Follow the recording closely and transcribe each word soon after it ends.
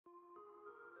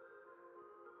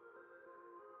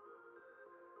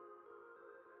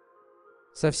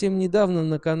Совсем недавно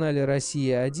на канале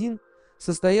 «Россия-1»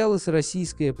 состоялась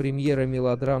российская премьера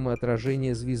мелодрамы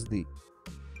 «Отражение, звезды».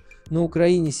 На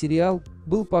Украине сериал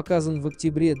был показан в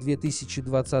октябре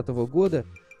 2020 года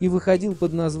и выходил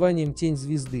под названием «Тень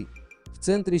звезды». В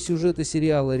центре сюжета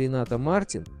сериала Рената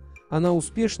Мартин. Она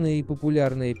успешная и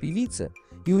популярная певица,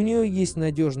 и у нее есть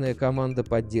надежная команда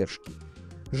поддержки.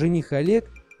 Жених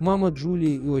Олег, мама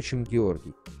Джулии и отчим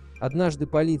Георгий. Однажды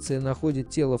полиция находит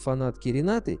тело фанатки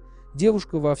Ренаты,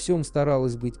 девушка во всем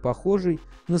старалась быть похожей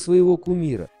на своего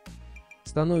кумира.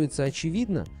 Становится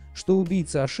очевидно, что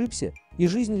убийца ошибся, и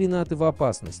жизнь Ренаты в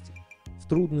опасности. В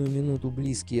трудную минуту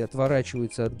близкие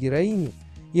отворачиваются от героини,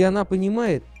 и она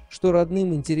понимает, что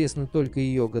родным интересны только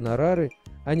ее гонорары,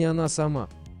 а не она сама.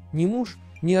 Ни муж,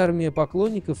 ни армия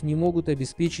поклонников не могут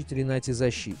обеспечить Ренате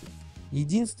защиту.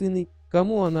 Единственный,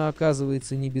 кому она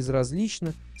оказывается не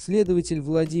безразлична, следователь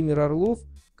Владимир Орлов,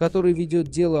 который ведет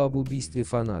дело об убийстве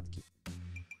фанатки.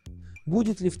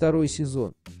 Будет ли второй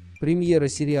сезон? Премьера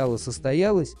сериала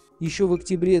состоялась еще в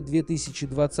октябре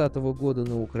 2020 года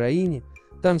на Украине.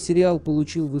 Там сериал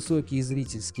получил высокие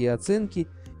зрительские оценки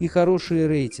и хорошие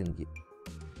рейтинги.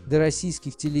 До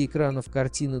российских телеэкранов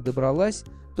картина добралась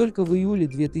только в июле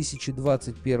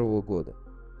 2021 года.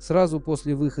 Сразу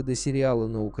после выхода сериала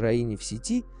на Украине в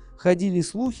сети ходили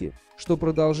слухи, что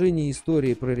продолжение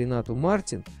истории про Ренату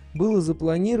Мартин было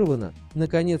запланировано на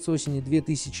конец осени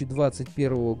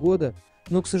 2021 года,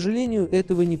 но, к сожалению,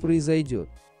 этого не произойдет.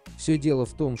 Все дело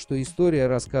в том, что история,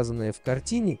 рассказанная в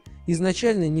картине,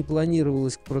 изначально не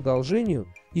планировалась к продолжению,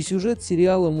 и сюжет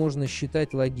сериала можно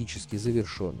считать логически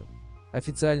завершенным.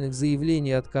 Официальных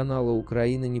заявлений от канала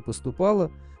Украина не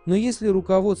поступало, но если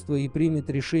руководство и примет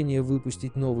решение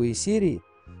выпустить новые серии,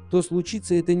 то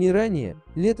случится это не ранее,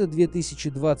 лета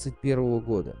 2021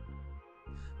 года.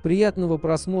 Приятного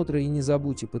просмотра и не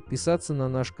забудьте подписаться на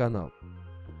наш канал.